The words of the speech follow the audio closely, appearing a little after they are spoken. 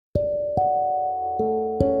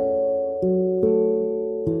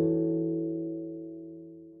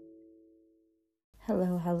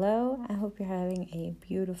you're having a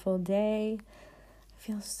beautiful day. It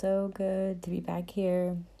feels so good to be back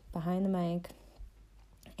here behind the mic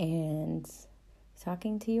and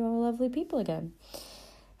talking to you all lovely people again.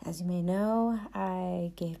 As you may know,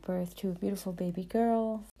 I gave birth to a beautiful baby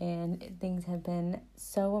girl, and things have been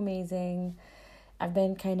so amazing. I've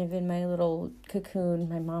been kind of in my little cocoon,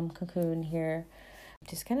 my mom cocoon here,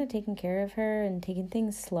 just kind of taking care of her and taking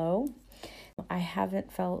things slow. I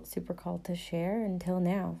haven't felt super called to share until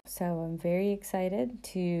now, so I'm very excited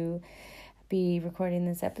to be recording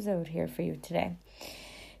this episode here for you today.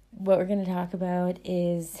 What we're going to talk about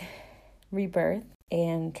is rebirth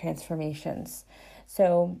and transformations.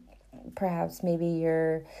 So perhaps maybe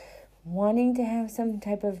you're wanting to have some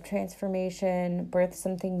type of transformation, birth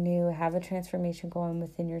something new, have a transformation going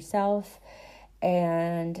within yourself,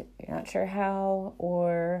 and you're not sure how,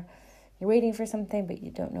 or you're waiting for something but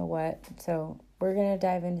you don't know what. So we're going to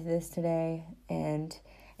dive into this today, and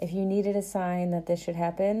if you needed a sign that this should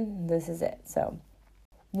happen, this is it. So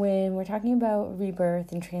when we're talking about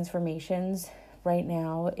rebirth and transformations, right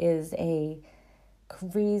now is a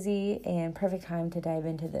crazy and perfect time to dive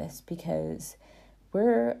into this, because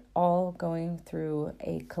we're all going through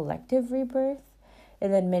a collective rebirth,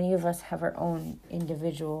 and then many of us have our own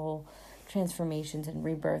individual transformations and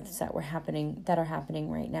rebirths that are happening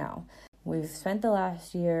right now. We've spent the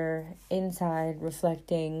last year inside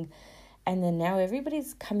reflecting, and then now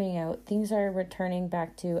everybody's coming out. Things are returning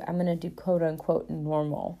back to, I'm going to do quote unquote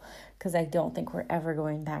normal, because I don't think we're ever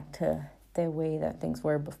going back to the way that things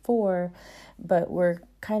were before, but we're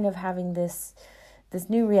kind of having this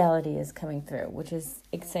new reality is coming through, which is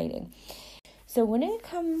exciting. So when it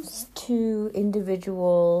comes to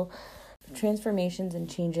individual transformations and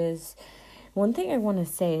changes, one thing I want to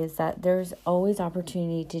say is that there's always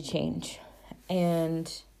opportunity to change, and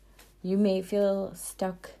you may feel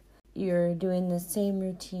stuck. You're doing the same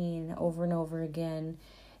routine over and over again,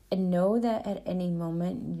 and know that at any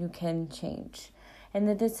moment you can change. And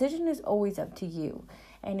the decision is always up to you.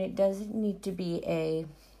 And it doesn't need to be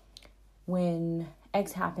when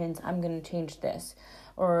X happens, I'm going to change this.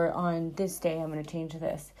 Or on this day, I'm going to change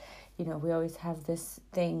this. You know, we always have this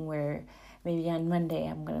thing where maybe on Monday,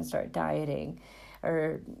 I'm going to start dieting.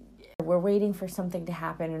 Or we're waiting for something to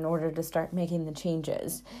happen in order to start making the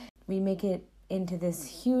changes. We make it into this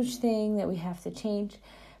huge thing that we have to change.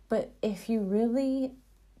 But if you really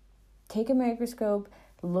take a microscope,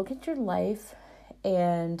 look at your life,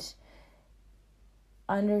 and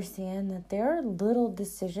understand that there are little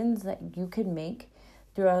decisions that you can make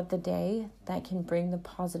throughout the day that can bring the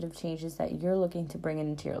positive changes that you're looking to bring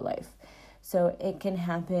into your life. So it can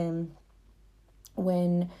happen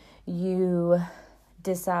when you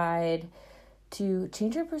decide to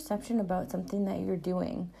change your perception about something that you're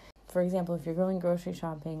doing. For example, if you're going grocery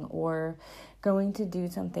shopping or going to do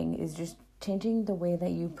something, is just changing the way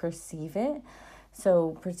that you perceive it.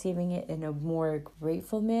 So perceiving it in a more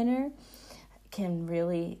grateful manner can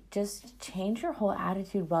really just change your whole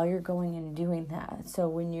attitude while you're going and doing that. So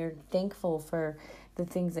when you're thankful for the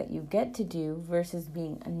things that you get to do versus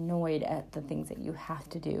being annoyed at the things that you have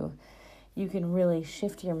to do, you can really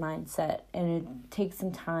shift your mindset. And it takes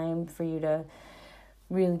some time for you to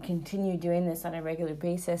really continue doing this on a regular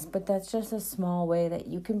basis, but that's just a small way that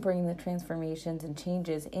you can bring the transformations and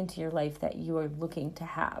changes into your life that you are looking to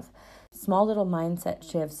have. Small little mindset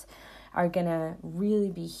shifts are going to really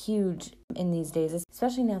be huge in these days,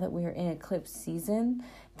 especially now that we are in eclipse season.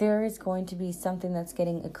 There is going to be something that's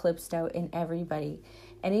getting eclipsed out in everybody.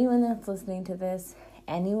 Anyone that's listening to this,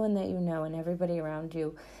 anyone that you know, and everybody around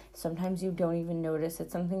you, sometimes you don't even notice.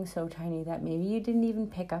 It's something so tiny that maybe you didn't even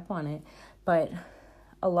pick up on it, but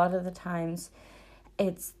a lot of the times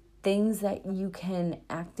it's things that you can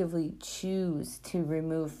actively choose to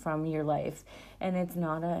remove from your life. And it's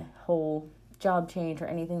not a whole job change or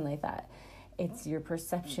anything like that. It's your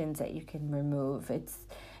perceptions that you can remove. It's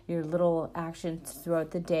your little actions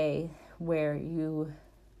throughout the day where you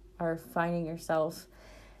are finding yourself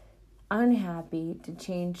unhappy, to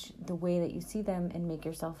change the way that you see them and make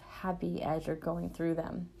yourself happy as you're going through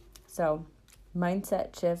them. So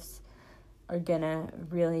mindset shifts are gonna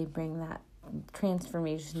really bring that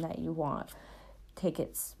transformation that you want. Take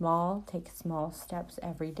small steps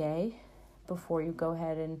every day before you go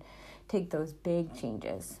ahead and take those big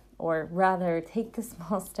changes. Or rather, take the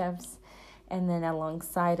small steps and then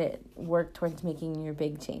alongside it, work towards making your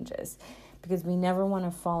big changes. Because we never want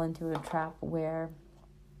to fall into a trap where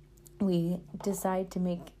we decide to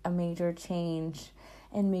make a major change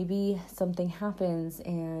and maybe something happens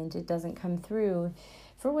and it doesn't come through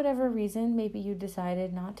for whatever reason, maybe you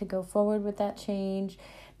decided not to go forward with that change.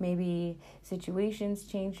 Maybe situations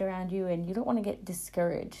changed around you and you don't want to get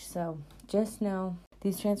discouraged. So just know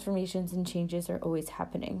these transformations and changes are always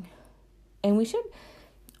happening. And we should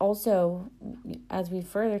also, as we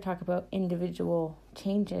further talk about individual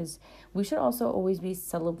changes, we should also always be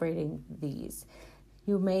celebrating these.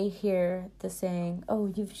 You may hear the saying,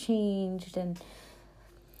 oh, you've changed, and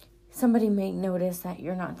somebody may notice that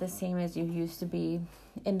you're not the same as you used to be.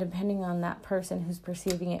 And depending on that person who's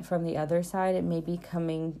perceiving it from the other side, it may be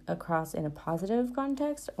coming across in a positive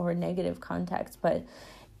context or a negative context. But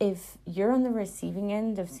if you're on the receiving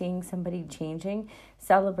end of seeing somebody changing,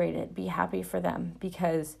 celebrate it. Be happy for them,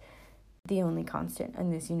 because the only constant in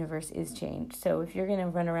this universe is change. So if you're going to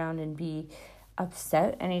run around and be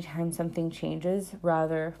upset anytime something changes,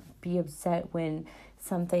 rather be upset when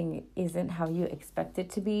something isn't how you expect it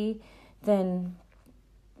to be, then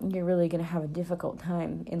you're really going to have a difficult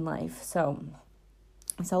time in life. So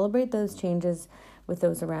celebrate those changes with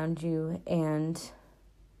those around you, and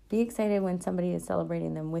be excited when somebody is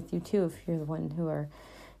celebrating them with you too, if you're the one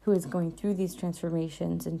who is going through these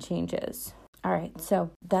transformations and changes. All right,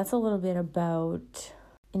 so that's a little bit about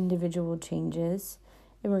individual changes,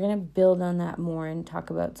 and we're going to build on that more and talk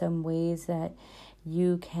about some ways that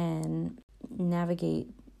you can navigate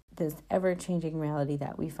this ever-changing reality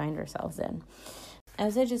that we find ourselves in.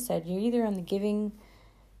 As I just said, you're either on the giving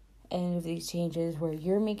end of these changes, where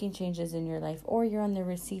you're making changes in your life, or you're on the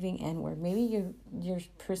receiving end, where maybe you're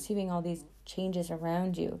perceiving all these changes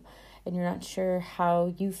around you and you're not sure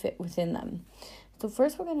how you fit within them. So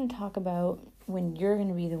first, we're going to talk about when you're going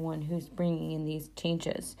to be the one who's bringing in these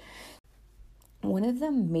changes. One of the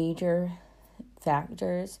major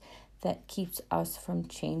factors that keeps us from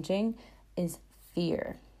changing is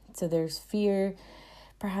fear. So there's fear.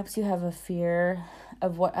 Perhaps you have a fear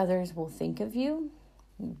of what others will think of you.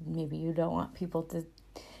 Maybe you don't want people to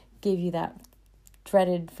give you that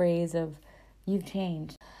dreaded phrase of, you've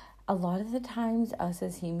changed. A lot of the times, us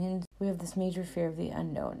as humans, we have this major fear of the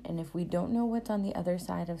unknown. And if we don't know what's on the other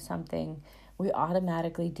side of something, we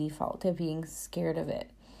automatically default to being scared of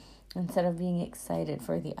it instead of being excited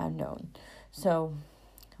for the unknown. So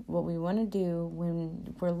what we want to do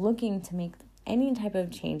when we're looking to make any type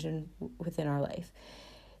of change within our life,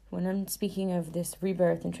 when I'm speaking of this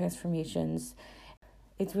rebirth and transformations,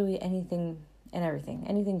 it's really anything and everything.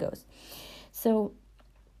 Anything goes. So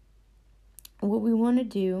what we want to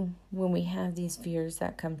do when we have these fears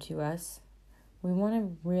that come to us, we want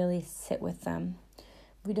to really sit with them.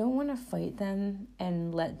 We don't want to fight them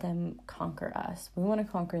and let them conquer us. We want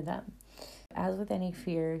to conquer them. As with any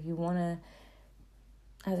fear, you want to,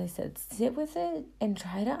 as I said, sit with it and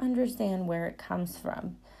try to understand where it comes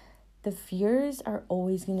from. The fears are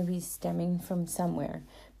always going to be stemming from somewhere.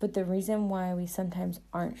 But the reason why we sometimes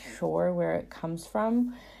aren't sure where it comes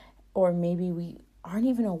from, or maybe we aren't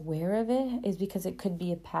even aware of it, is because it could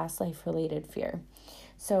be a past life related fear.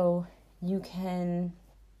 So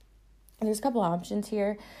there's a couple options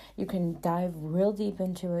here. You can dive real deep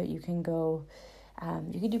into it. You can go,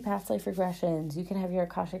 you can do past life regressions. You can have your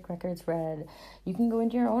Akashic records read. You can go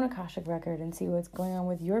into your own Akashic record and see what's going on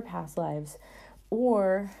with your past lives.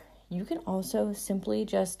 Or you can also simply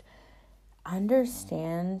just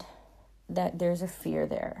understand that there's a fear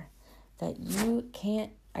there, that you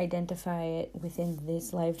can't identify it within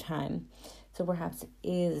this lifetime. So perhaps it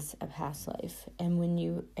is a past life. And when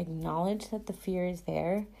you acknowledge that the fear is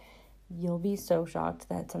there, you'll be so shocked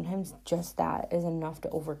that sometimes just that is enough to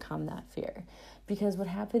overcome that fear. Because what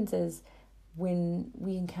happens is when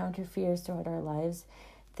we encounter fears throughout our lives,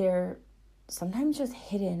 they're sometimes just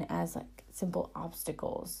hidden as like simple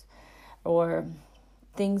obstacles or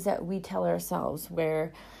things that we tell ourselves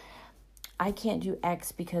where I can't do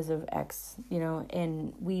X because of X,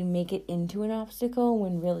 and we make it into an obstacle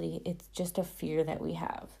when really it's just a fear that we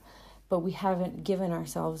have. But we haven't given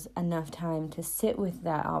ourselves enough time to sit with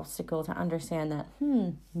that obstacle to understand that,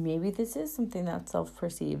 maybe this is something that's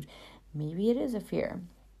self-perceived. Maybe it is a fear.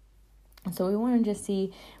 So we want to just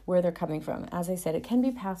see where they're coming from. As I said, it can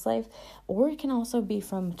be past life, or it can also be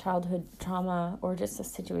from childhood trauma or just a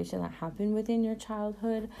situation that happened within your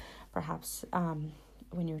childhood, perhaps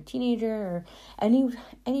when you're a teenager, or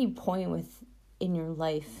any point in your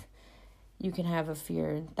life, you can have a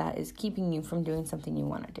fear that is keeping you from doing something you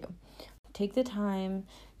want to do. Take the time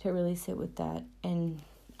to really sit with that and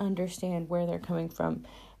understand where they're coming from.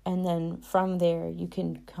 And then from there, you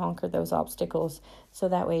can conquer those obstacles so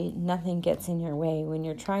that way nothing gets in your way when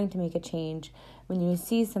you're trying to make a change, when you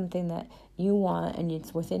see something that you want and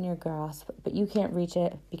it's within your grasp, but you can't reach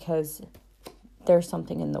it because there's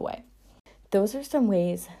something in the way. Those are some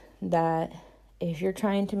ways that if you're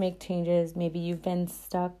trying to make changes, maybe you've been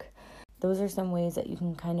stuck, those are some ways that you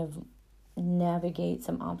can kind of navigate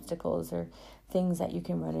some obstacles or things that you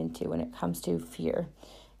can run into when it comes to fear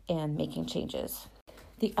and making changes.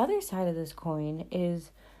 The other side of this coin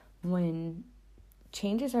is when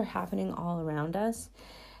changes are happening all around us,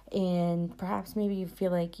 and perhaps maybe you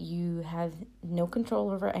feel like you have no control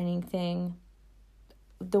over anything.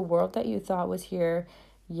 The world that you thought was here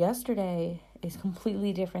yesterday is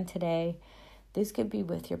completely different today. This could be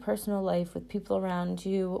with your personal life, with people around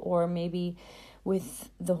you, or maybe with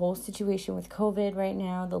the whole situation with COVID right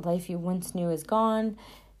now. The life you once knew is gone.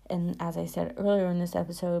 And as I said earlier in this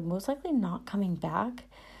episode, most likely not coming back.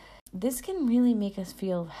 This can really make us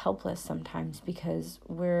feel helpless sometimes because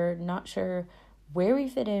we're not sure where we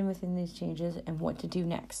fit in within these changes and what to do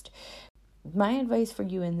next. My advice for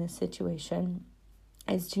you in this situation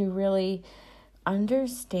is to really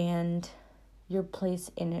understand your place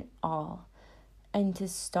in it all and to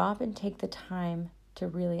stop and take the time to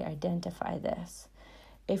really identify this.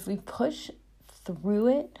 If we push through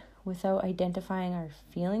it without identifying our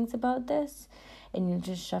feelings about this and you're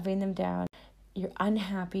just shoving them down, you're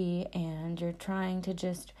unhappy and you're trying to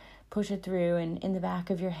just push it through, and in the back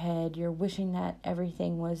of your head you're wishing that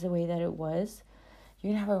everything was the way that it was,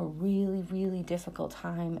 you're going to have a really, really difficult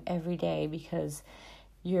time every day because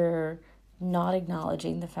you're not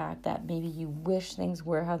acknowledging the fact that maybe you wish things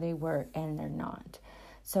were how they were and they're not.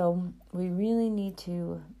 So we really need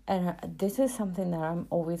to, and this is something that I'm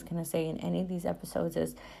always going to say in any of these episodes,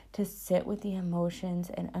 is to sit with the emotions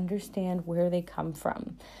and understand where they come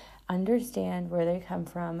from. Understand where they come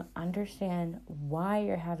from. Understand why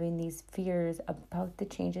you're having these fears about the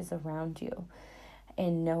changes around you.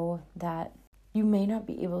 And know that you may not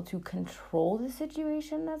be able to control the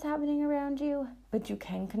situation that's happening around you, but you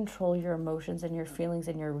can control your emotions and your feelings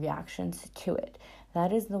and your reactions to it.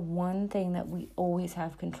 That is the one thing that we always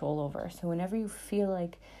have control over. So whenever you feel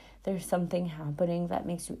like there's something happening that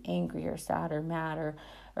makes you angry or sad or mad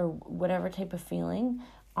or whatever type of feeling,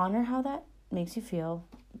 honor how that makes you feel.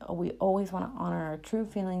 We always want to honor our true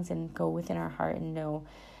feelings and go within our heart and know,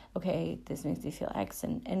 okay, this makes me feel X,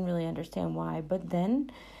 and really understand why. But then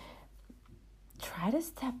try to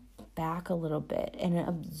step back a little bit and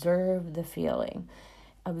observe the feeling.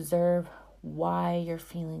 Observe why you're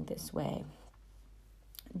feeling this way.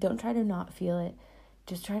 Don't try to not feel it.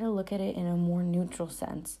 Just try to look at it in a more neutral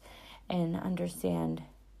sense and understand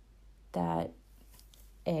that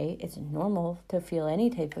it's normal to feel any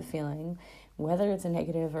type of feeling, whether it's a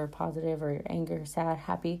negative or positive or anger, sad,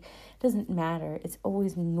 happy, doesn't matter. It's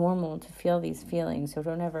always normal to feel these feelings. So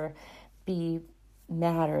don't ever be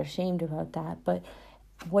mad or ashamed about that. But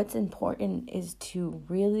what's important is to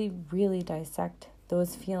really, really dissect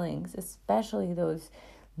those feelings, especially those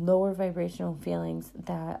lower vibrational feelings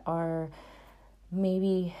that are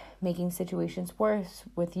maybe making situations worse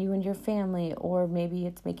with you and your family, or maybe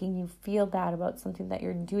it's making you feel bad about something that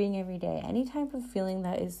you're doing every day. Any type of feeling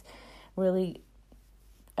that is really,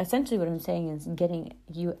 essentially what I'm saying is getting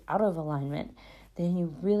you out of alignment, then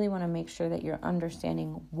you really want to make sure that you're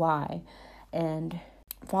understanding why and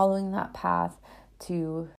following that path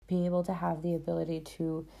to be able to have the ability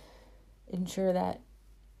to ensure that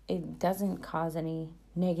it doesn't cause any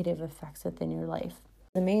negative effects within your life.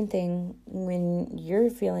 The main thing when you're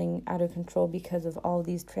feeling out of control because of all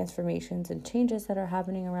these transformations and changes that are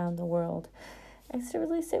happening around the world is to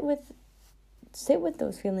really sit with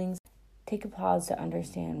those feelings. Take a pause to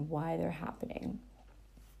understand why they're happening.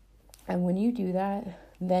 And when you do that,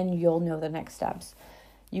 then you'll know the next steps.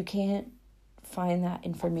 You can't find that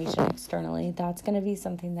information externally. That's going to be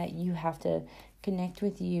something that you have to connect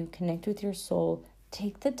with you, connect with your soul.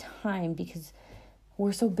 Take the time, because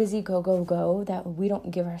we're so busy, go, that we don't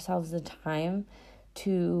give ourselves the time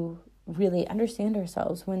to really understand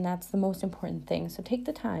ourselves when that's the most important thing. So take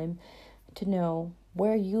the time to know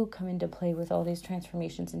where you come into play with all these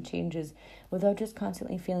transformations and changes without just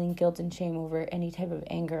constantly feeling guilt and shame over any type of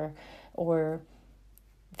anger or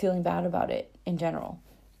feeling bad about it in general.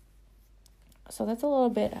 So that's a little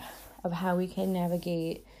bit of how we can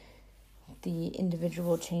navigate the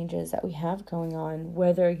individual changes that we have going on,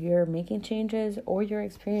 whether you're making changes or you're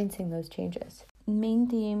experiencing those changes. Main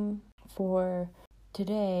theme for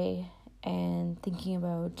today and thinking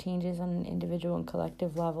about changes on an individual and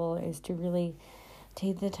collective level is to really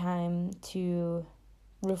take the time to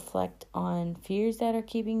reflect on fears that are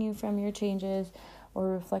keeping you from your changes, or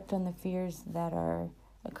reflect on the fears that are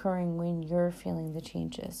occurring when you're feeling the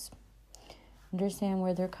changes. Understand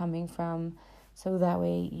where they're coming from so that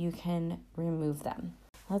way you can remove them.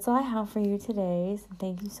 That's all I have for you today. So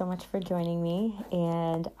thank you so much for joining me,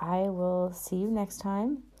 and I will see you next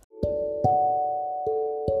time.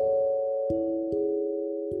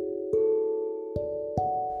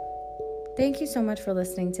 Thank you so much for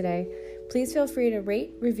listening today. Please feel free to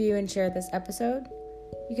rate, review, and share this episode.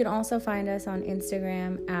 You can also find us on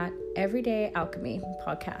Instagram at Everyday Alchemy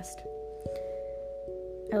Podcast.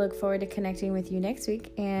 I look forward to connecting with you next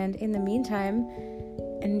week, and in the meantime,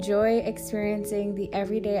 enjoy experiencing the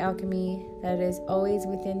everyday alchemy that is always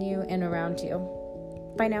within you and around you.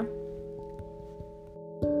 Bye now.